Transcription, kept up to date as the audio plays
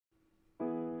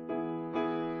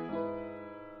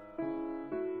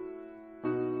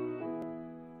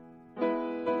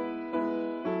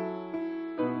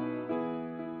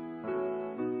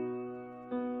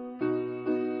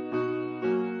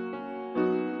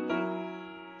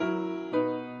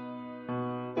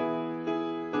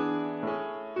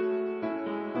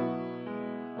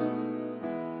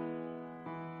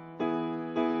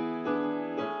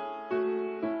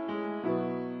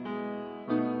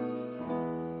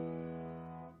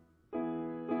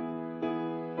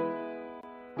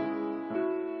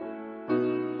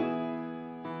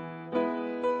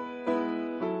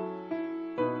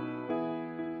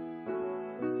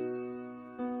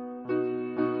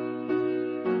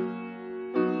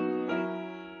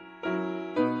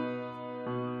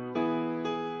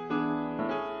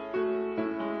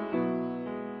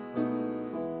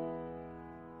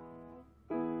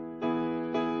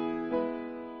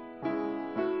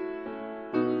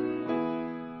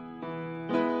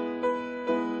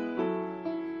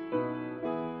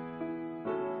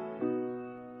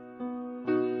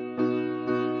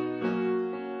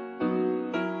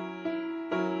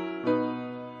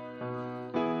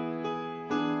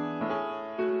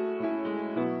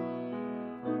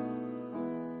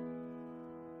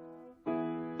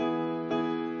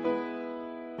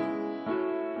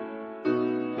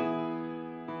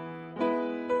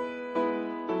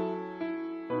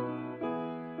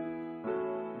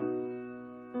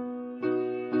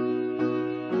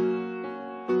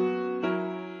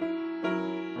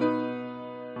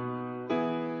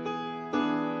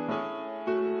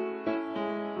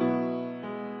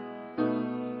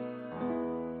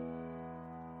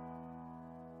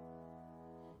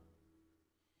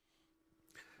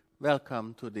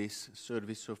Welcome to this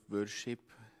service of worship.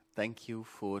 Thank you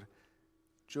for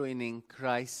joining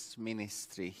Christ's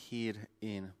ministry here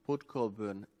in Port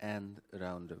Colborne and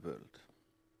around the world.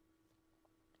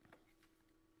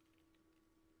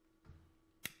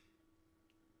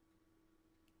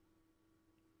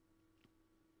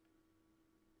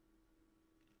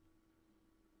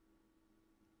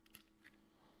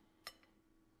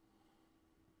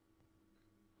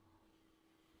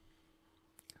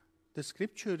 The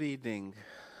scripture reading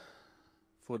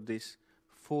for this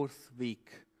fourth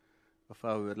week of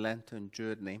our Lenten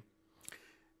journey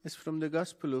is from the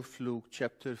Gospel of Luke,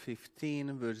 chapter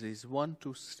 15, verses 1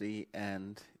 to 3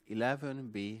 and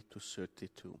 11b to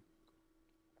 32.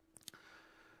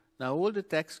 Now all the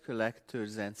tax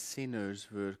collectors and sinners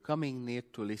were coming near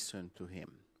to listen to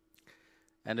him,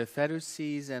 and the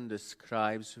Pharisees and the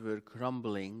scribes were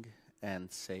grumbling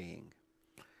and saying,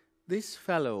 "This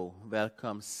fellow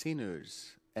welcomes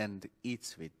sinners and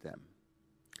eats with them."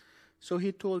 So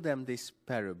he told them this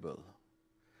parable.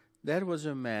 There was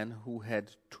a man who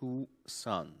had 2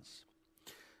 sons.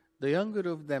 The younger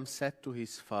of them said to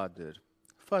his father,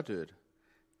 "Father,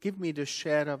 give me the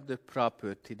share of the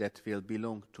property that will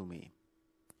belong to me."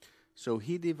 So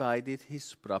he divided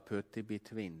his property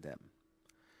between them.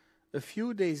 A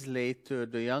few days later,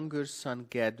 the younger son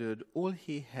gathered all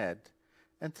he had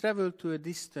and traveled to a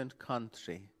distant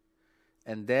country,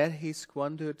 and there he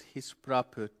squandered his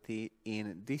property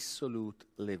in dissolute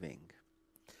living.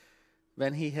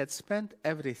 When he had spent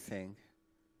everything,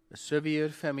 a severe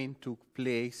famine took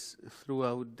place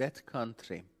throughout that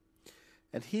country,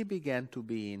 and he began to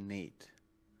be in need.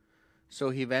 So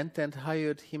he went and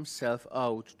hired himself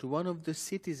out to one of the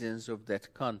citizens of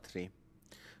that country,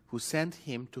 who sent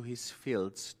him to his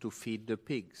fields to feed the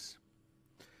pigs.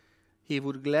 He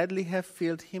would gladly have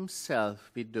filled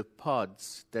himself with the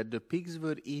pods that the pigs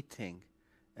were eating,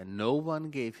 and no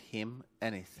one gave him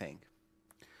anything.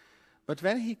 But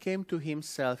when he came to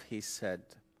himself, he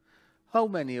said, "How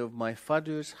many of my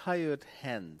father's hired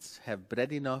hands have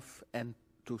bread enough and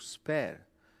to spare?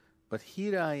 But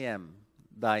here I am,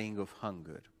 dying of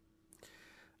hunger.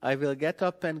 I will get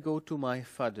up and go to my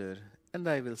father, and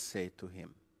I will say to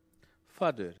him,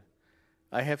 'Father,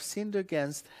 I have sinned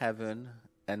against heaven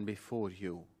and before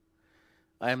you.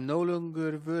 I am no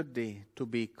longer worthy to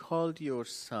be called your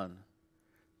son.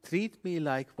 Treat me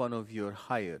like one of your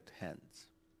hired hands.'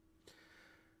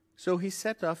 So he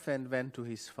set off and went to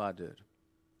his father.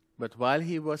 But while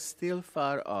he was still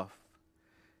far off,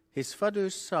 his father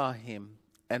saw him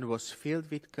and was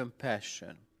filled with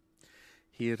compassion.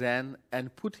 He ran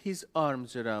and put his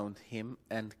arms around him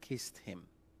and kissed him.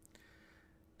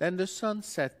 Then the son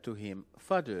said to him,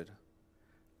 'Father,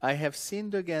 I have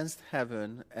sinned against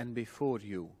heaven and before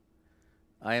you.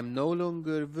 I am no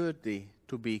longer worthy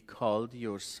to be called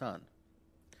your son.'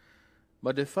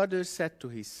 But the father said to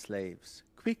his slaves,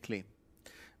 'Quickly,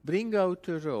 bring out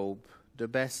a robe, the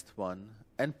best one,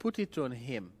 and put it on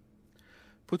him.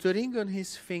 Put a ring on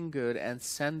his finger and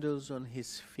sandals on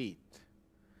his feet.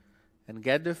 And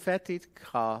get the fatted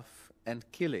calf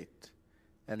and kill it,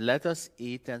 and let us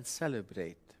eat and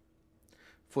celebrate.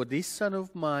 For this son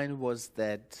of mine was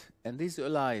dead and is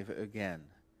alive again.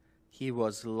 He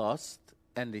was lost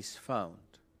and is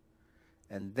found.'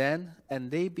 And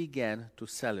they began to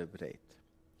celebrate.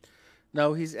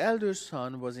 Now his elder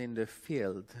son was in the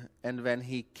field, and when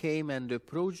he came and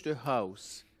approached the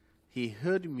house, he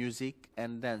heard music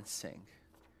and dancing.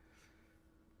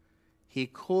 He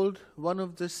called one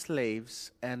of the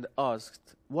slaves and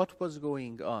asked what was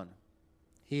going on.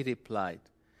 He replied,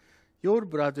 'Your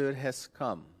brother has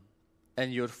come,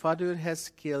 and your father has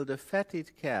killed a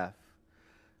fatted calf,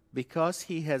 because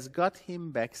he has got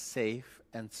him back safe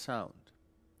and sound.'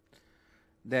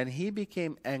 Then he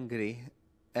became angry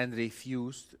and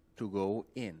refused to go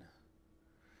in.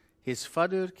 His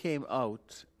father came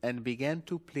out and began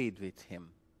to plead with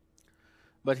him.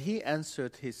 But he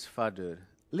answered his father,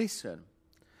 'Listen,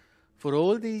 for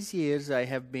all these years I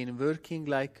have been working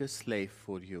like a slave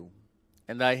for you,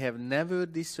 and I have never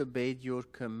disobeyed your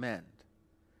command.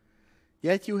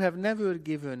 Yet you have never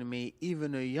given me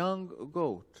even a young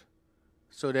goat,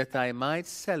 so that I might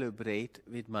celebrate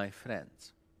with my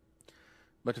friends.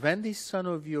 But when this son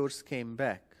of yours came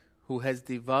back, who has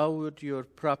devoured your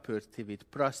property with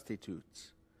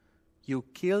prostitutes, you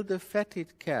killed the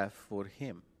fatted calf for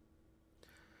him.'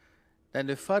 Then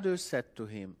the father said to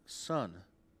him, 'Son,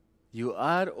 you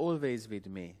are always with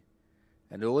me,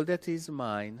 and all that is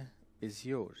mine is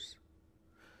yours.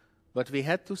 But we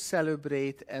had to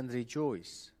celebrate and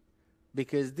rejoice,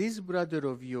 because this brother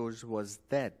of yours was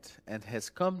dead and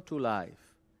has come to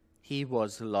life. He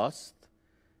was lost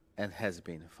and has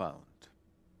been found.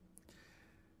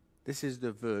 This is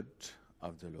the word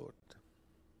of the Lord.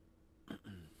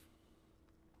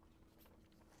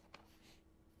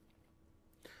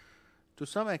 To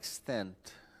some extent,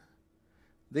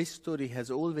 this story has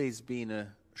always been a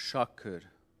shocker,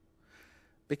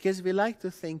 because we like to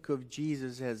think of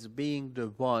Jesus as being the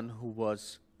one who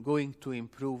was going to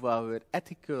improve our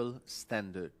ethical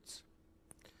standards.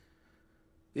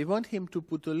 We want him to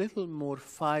put a little more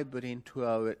fiber into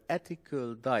our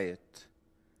ethical diet,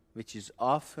 which is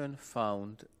often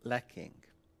found lacking.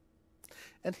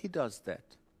 And he does that.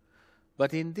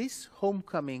 But in this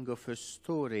homecoming of a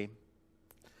story,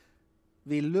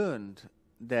 we learned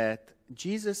that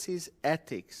Jesus'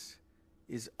 ethics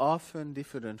is often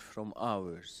different from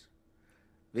ours.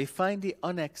 We find the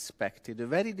unexpected, a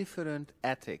very different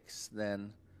ethics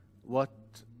than what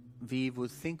we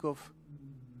would think of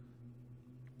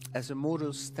as a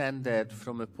moral standard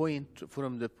from the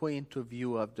point of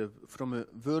view from a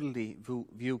worldly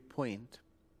viewpoint,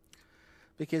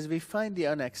 because we find the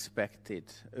unexpected,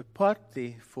 a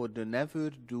party for the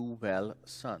never-do-well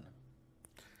son.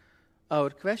 Our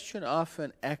question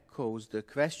often echoes the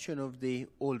question of the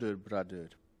older brother.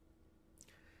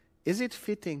 Is it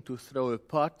fitting to throw a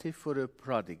party for a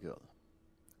prodigal?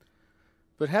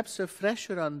 Perhaps a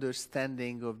fresher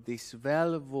understanding of this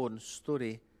well-worn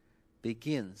story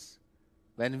begins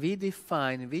when we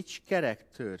define which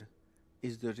character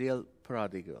is the real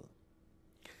prodigal.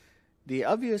 The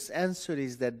obvious answer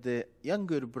is that the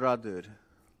younger brother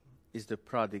is the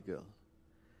prodigal.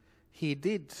 He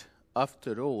did,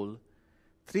 after all,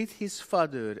 treat his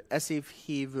father as if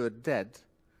he were dead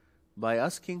by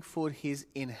asking for his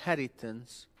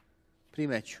inheritance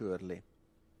prematurely.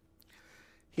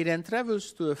 He then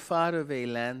travels to a faraway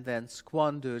land and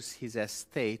squanders his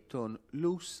estate on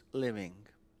loose living.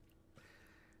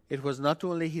 It was not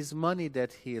only his money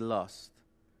that he lost,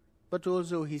 but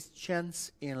also his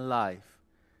chance in life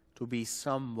to be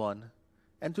someone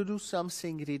and to do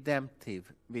something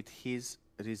redemptive with his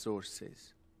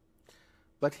resources.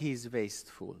 But he is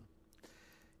wasteful.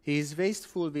 He is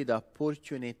wasteful with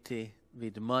opportunity,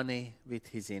 with money, with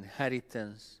his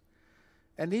inheritance,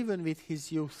 and even with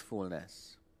his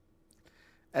youthfulness.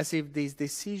 As if these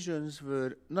decisions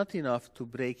were not enough to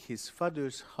break his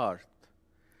father's heart,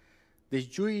 this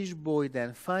Jewish boy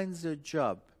then finds a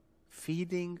job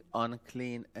feeding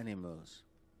unclean animals.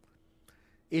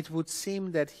 It would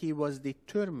seem that he was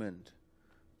determined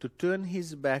to turn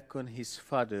his back on his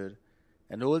father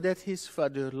and all that his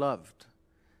father loved,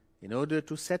 in order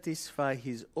to satisfy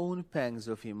his own pangs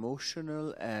of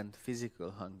emotional and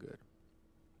physical hunger.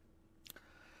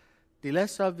 The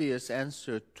less obvious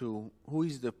answer to who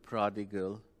is the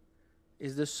prodigal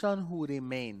is the son who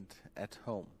remained at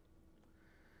home.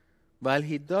 While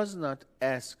he does not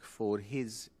ask for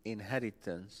his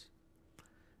inheritance,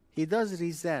 he does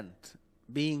resent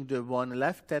being the one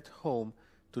left at home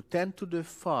to tend to the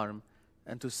farm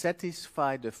and to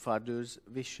satisfy the father's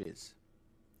wishes.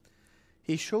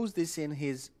 He shows this in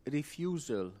his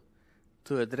refusal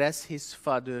to address his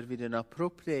father with an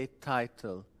appropriate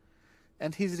title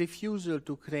and his refusal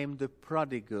to claim the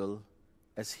prodigal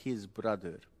as his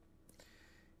brother.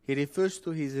 He refers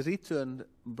to his returned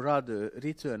brother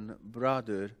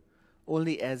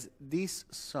only as this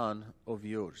son of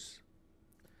yours.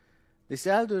 This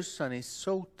elder son is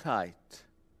so tight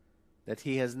that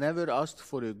he has never asked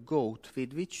for a goat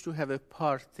with which to have a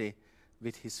party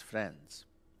with his friends.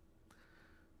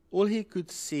 All he could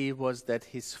see was that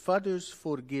his father's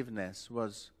forgiveness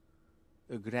was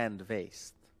a grand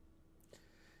waste.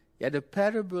 Yet the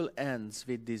parable ends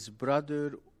with this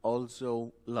brother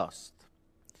also lost.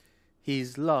 He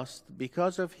is lost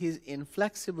because of his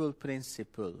inflexible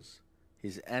principles,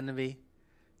 his envy,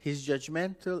 his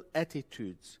judgmental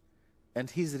attitudes, and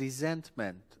his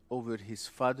resentment over his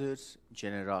father's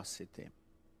generosity.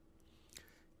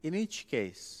 In each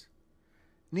case,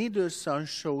 neither son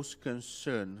shows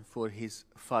concern for his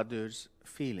father's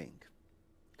feeling.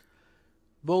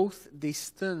 Both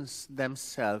distance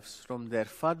themselves from their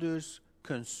father's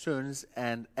concerns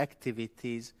and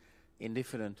activities in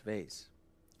different ways.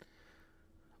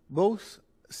 Both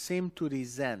seem to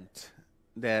resent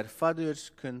their father's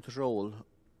control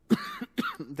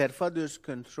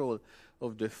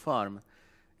of the farm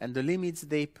and the limits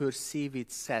they perceive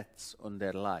it sets on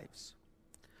their lives.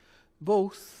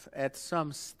 Both, at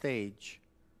some stage,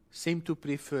 seem to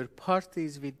prefer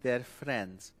parties with their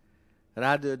friends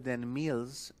rather than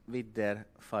meals with their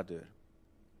father.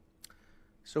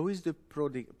 So who is the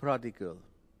prodigal?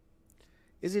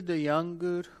 Is it the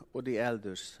younger or the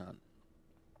elder son?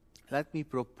 Let me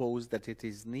propose that it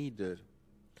is neither.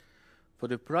 For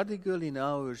the prodigal in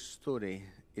our story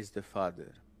is the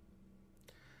father.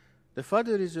 The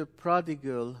father is a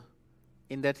prodigal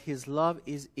in that his love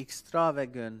is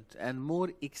extravagant and more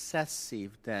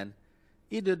excessive than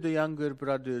either the younger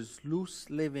brother's loose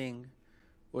living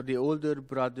or the older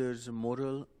brother's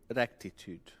moral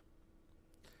rectitude.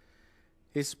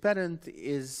 This parent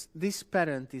is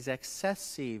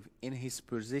excessive in his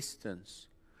persistence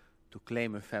to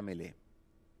claim a family.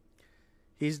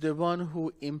 He is the one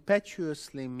who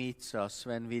impetuously meets us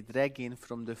when we drag in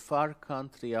from the far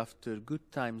country after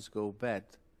good times go bad,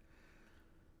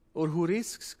 or who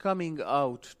risks coming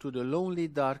out to the lonely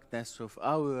darkness of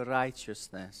our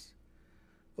righteousness,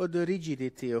 or the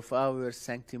rigidity of our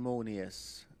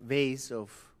sanctimonious ways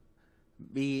of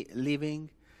living,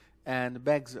 and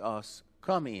begs us,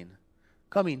 come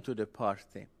into the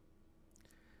party.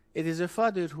 It is a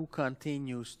father who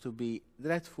continues to be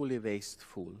dreadfully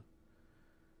wasteful,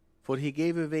 for he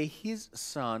gave away his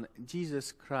Son,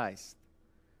 Jesus Christ,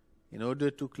 in order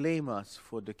to claim us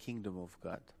for the kingdom of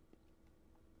God.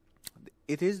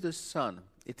 It is this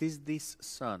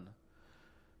Son,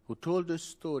 who told the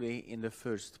story in the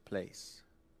first place.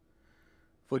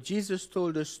 For Jesus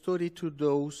told the story to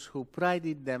those who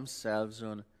prided themselves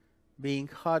on being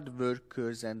hard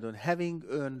workers and on having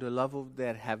earned the love of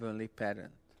their heavenly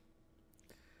parent.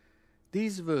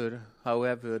 These were,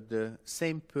 however, the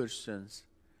same persons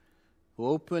who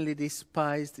openly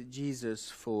despised Jesus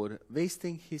for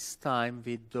wasting his time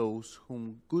with those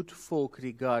whom good folk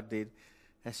regarded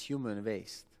as human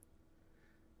waste.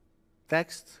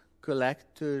 Tax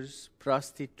collectors,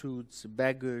 prostitutes,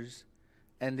 beggars,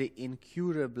 and the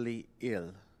incurably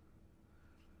ill.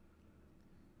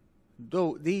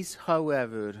 Though these,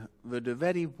 however, were the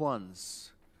very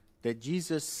ones that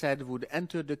Jesus said would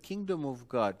enter the kingdom of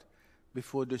God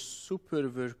before the super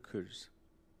workers,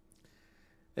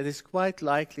 it is quite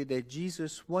likely that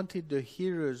Jesus wanted the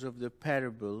hearers of the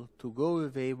parable to go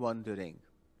away wondering,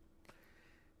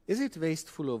 is it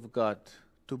wasteful of God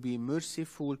to be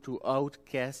merciful to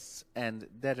outcasts and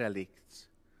derelicts,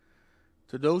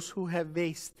 to those who have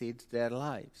wasted their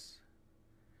lives?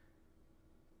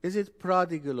 Is it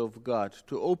prodigal of God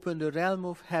to open the realm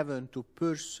of heaven to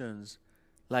persons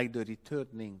like the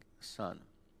returning son?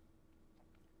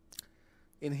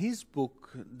 In his book,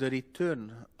 The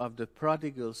Return of the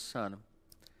Prodigal Son,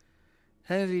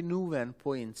 Henry Nouwen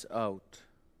points out,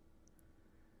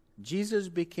 Jesus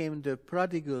became the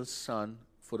prodigal son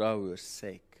for our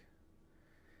sake.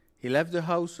 He left the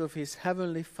house of his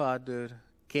heavenly Father,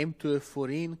 came to a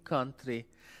foreign country,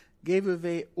 gave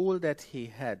away all that he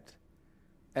had,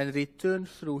 and returned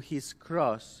through his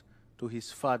cross to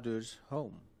his Father's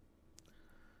home.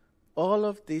 All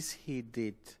of this he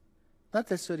did, not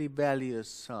as a rebellious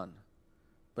son,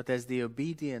 but as the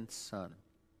obedient son,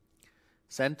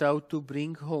 sent out to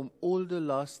bring home all the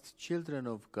lost children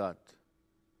of God.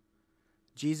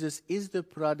 Jesus is the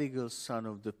prodigal son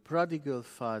of the prodigal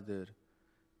father,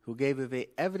 who gave away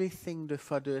everything the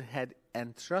Father had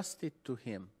entrusted to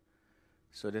him,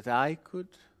 so that I could,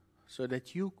 so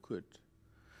that you could,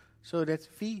 so that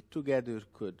we together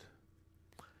could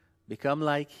become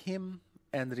like him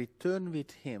and return with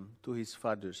him to his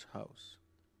Father's house.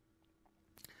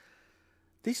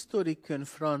 This story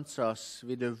confronts us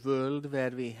with a world where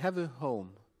we have a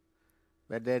home,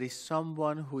 where there is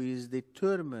someone who is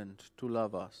determined to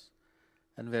love us,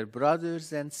 and where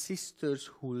brothers and sisters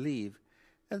who leave,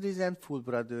 and resentful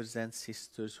brothers and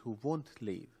sisters who won't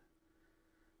leave,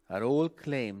 are all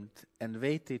claimed and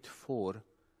waited for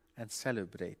and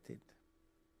celebrated.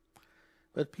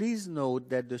 But please note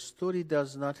that the story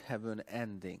does not have an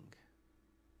ending.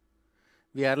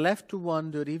 We are left to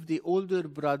wonder if the older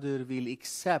brother will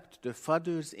accept the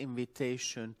father's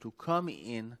invitation to come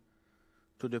in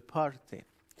to the party.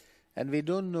 And we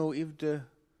don't know if the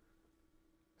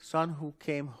son who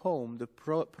came home, the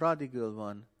prodigal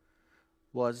one,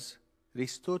 was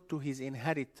restored to his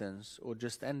inheritance or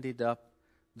just ended up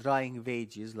drawing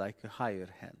wages like a hired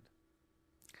hand.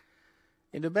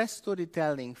 In the best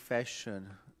storytelling fashion,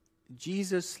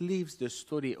 Jesus leaves the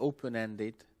story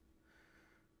open-ended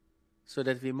so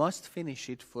that we must finish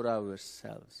it for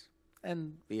ourselves.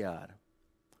 And we are.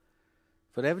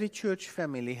 For every church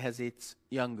family has its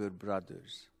younger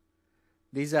brothers.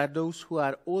 These are those who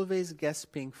are always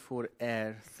gasping for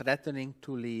air, threatening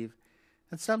to leave,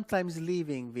 and sometimes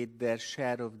leaving with their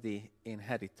share of the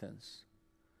inheritance.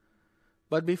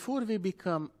 But before we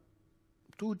become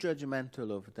too judgmental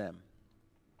of them,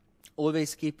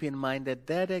 always keep in mind that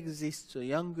there exists a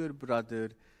younger brother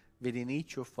within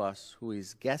each of us who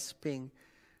is gasping,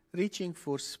 reaching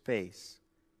for space,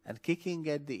 and kicking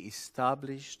at the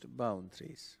established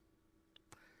boundaries.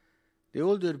 The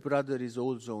older brother is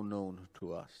also known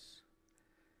to us.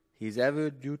 He is ever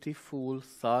dutiful,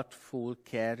 thoughtful,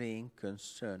 caring,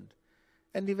 concerned,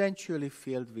 and eventually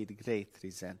filled with great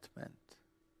resentment.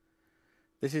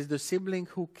 This is the sibling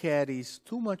who carries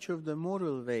too much of the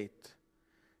moral weight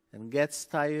and gets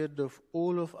tired of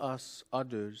all of us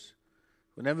others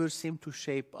who never seem to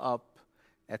shape up,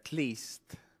 at least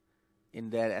in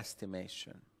their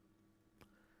estimation.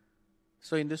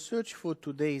 So in the search for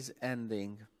today's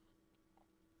ending,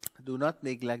 do not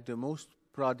neglect the most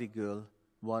prodigal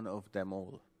one of them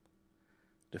all,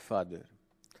 the father.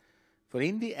 For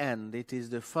in the end, it is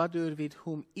the father with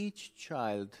whom each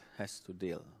child has to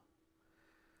deal.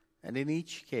 And in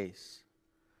each case,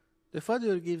 the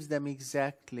father gives them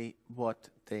exactly what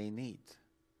they need.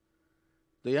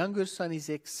 The younger son is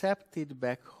accepted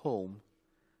back home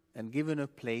and given a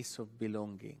place of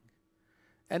belonging.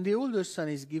 And the older son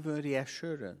is given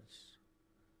reassurance.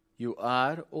 You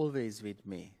are always with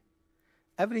me.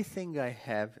 Everything I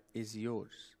have is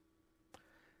yours.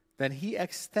 Then he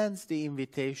extends the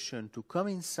invitation to come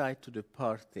inside to the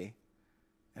party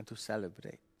and to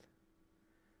celebrate.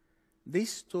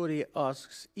 This story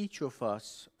asks each of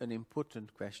us an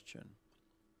important question.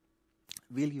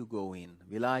 Will you go in?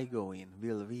 Will I go in?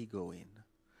 Will we go in?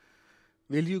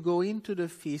 Will you go into the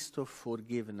feast of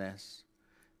forgiveness?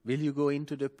 Will you go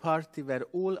into the party where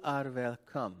all are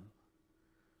welcome?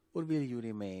 Or will you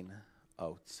remain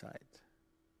outside?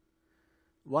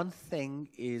 One thing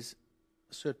is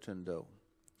certain though.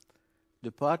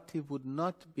 The party would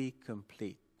not be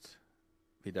complete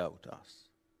without us.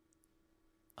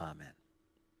 Amen.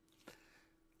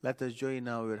 Let us join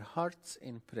our hearts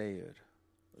in prayer.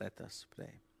 Let us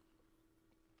pray.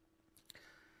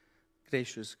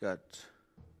 Gracious God,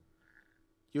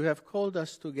 you have called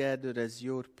us together as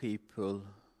your people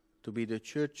to be the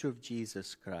Church of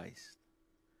Jesus Christ.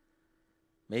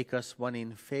 Make us one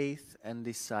in faith and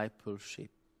discipleship,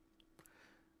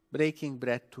 breaking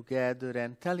bread together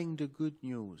and telling the good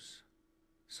news,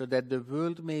 so that the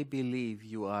world may believe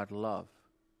you are love.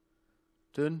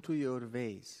 Turn to your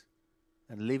ways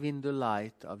and live in the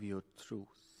light of your truth.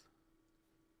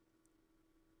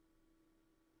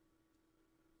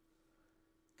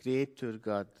 Creator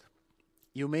God,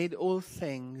 you made all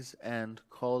things and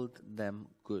called them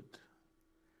good.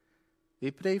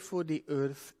 We pray for the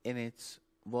earth in its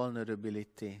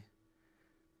vulnerability,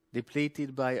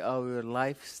 depleted by our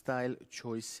lifestyle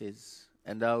choices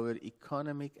and our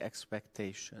economic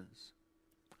expectations.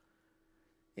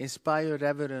 Inspire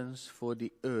reverence for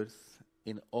the earth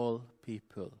in all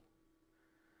people.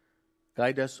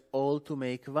 Guide us all to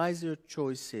make wiser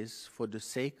choices for the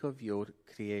sake of your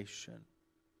creation.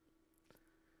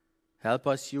 Help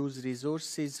us use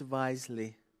resources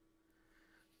wisely,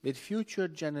 with future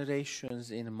generations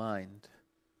in mind,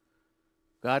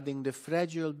 guarding the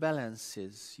fragile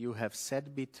balances you have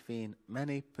set between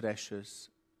many precious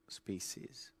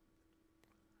species.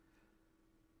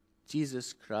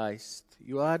 Jesus Christ,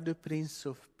 you are the Prince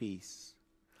of Peace,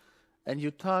 and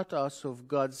you taught us of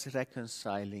God's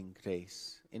reconciling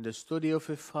grace in the story of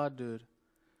a father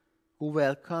who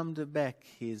welcomed back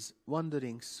his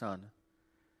wandering son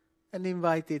and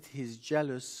invited his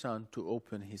jealous son to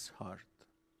open his heart.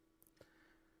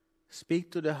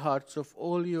 Speak to the hearts of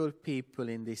all your people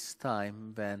in this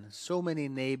time when so many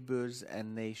neighbors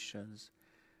and nations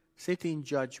sit in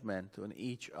judgment on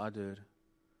each other,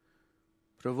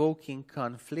 provoking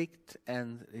conflict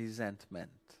and resentment.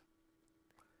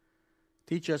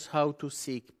 Teach us how to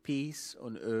seek peace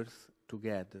on earth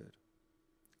together.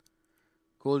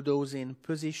 Call those in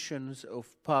positions of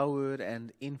power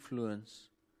and influence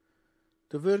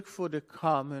to work for the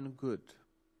common good.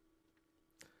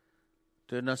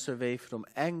 Turn us away from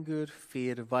anger,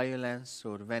 fear, violence,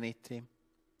 or vanity,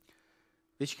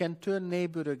 which can turn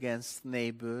neighbor against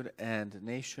neighbor and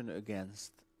nation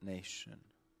against nation.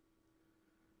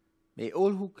 May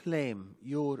all who claim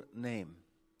your name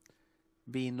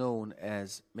be known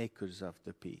as makers of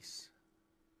the peace.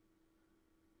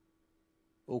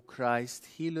 O Christ,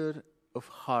 healer of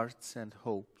hearts and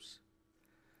hopes,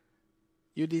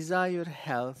 you desire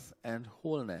health and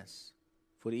wholeness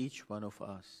for each one of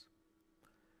us.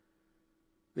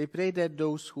 We pray that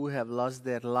those who have lost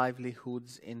their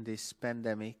livelihoods in this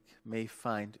pandemic may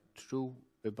find true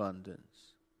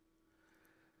abundance.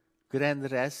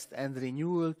 Grant rest and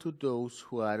renewal to those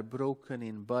who are broken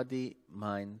in body,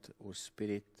 mind, or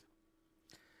spirit,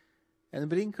 and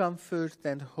bring comfort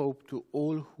and hope to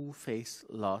all who face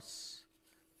loss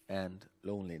and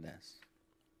loneliness.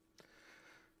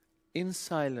 In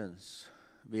silence,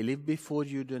 we lift before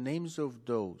you the names of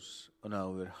those on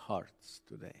our hearts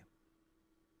today.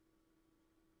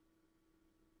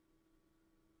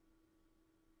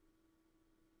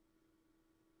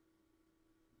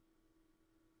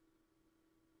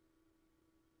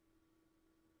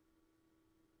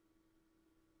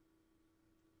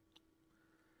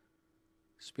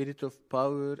 Spirit of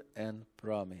power and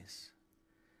promise,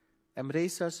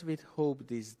 embrace us with hope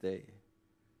this day,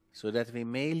 so that we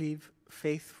may live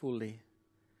faithfully,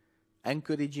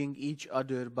 encouraging each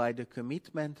other by the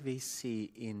commitment we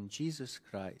see in Jesus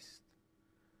Christ,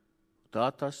 who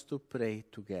taught us to pray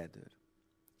together.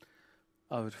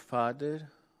 Our Father,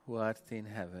 who art in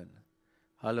heaven,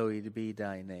 hallowed be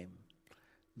thy name.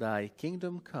 Thy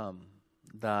kingdom come,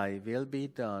 thy will be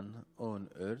done on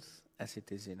earth as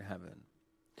it is in heaven.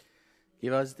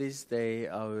 Give us this day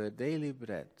our daily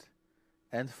bread,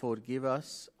 and forgive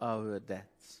us our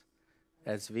debts,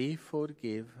 as we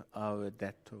forgive our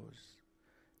debtors.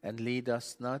 And lead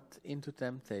us not into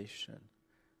temptation,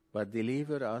 but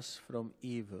deliver us from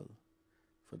evil.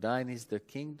 For thine is the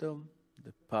kingdom,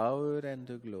 the power, and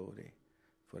the glory,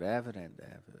 forever and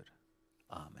ever.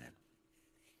 Amen.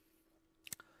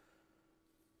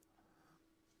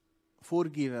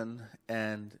 Forgiven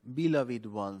and beloved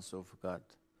ones of God,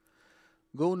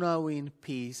 go now in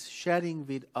peace, sharing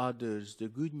with others the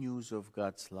good news of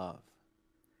God's love.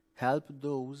 Help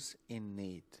those in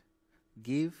need.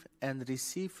 Give and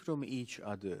receive from each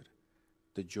other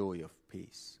the joy of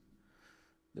peace.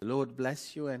 The Lord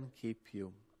bless you and keep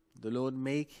you. The Lord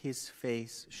make his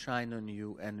face shine on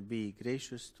you and be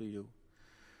gracious to you.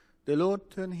 The Lord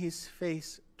turn his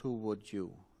face toward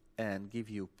you and give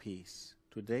you peace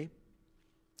today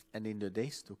and in the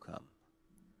days to come.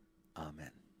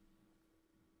 Amen.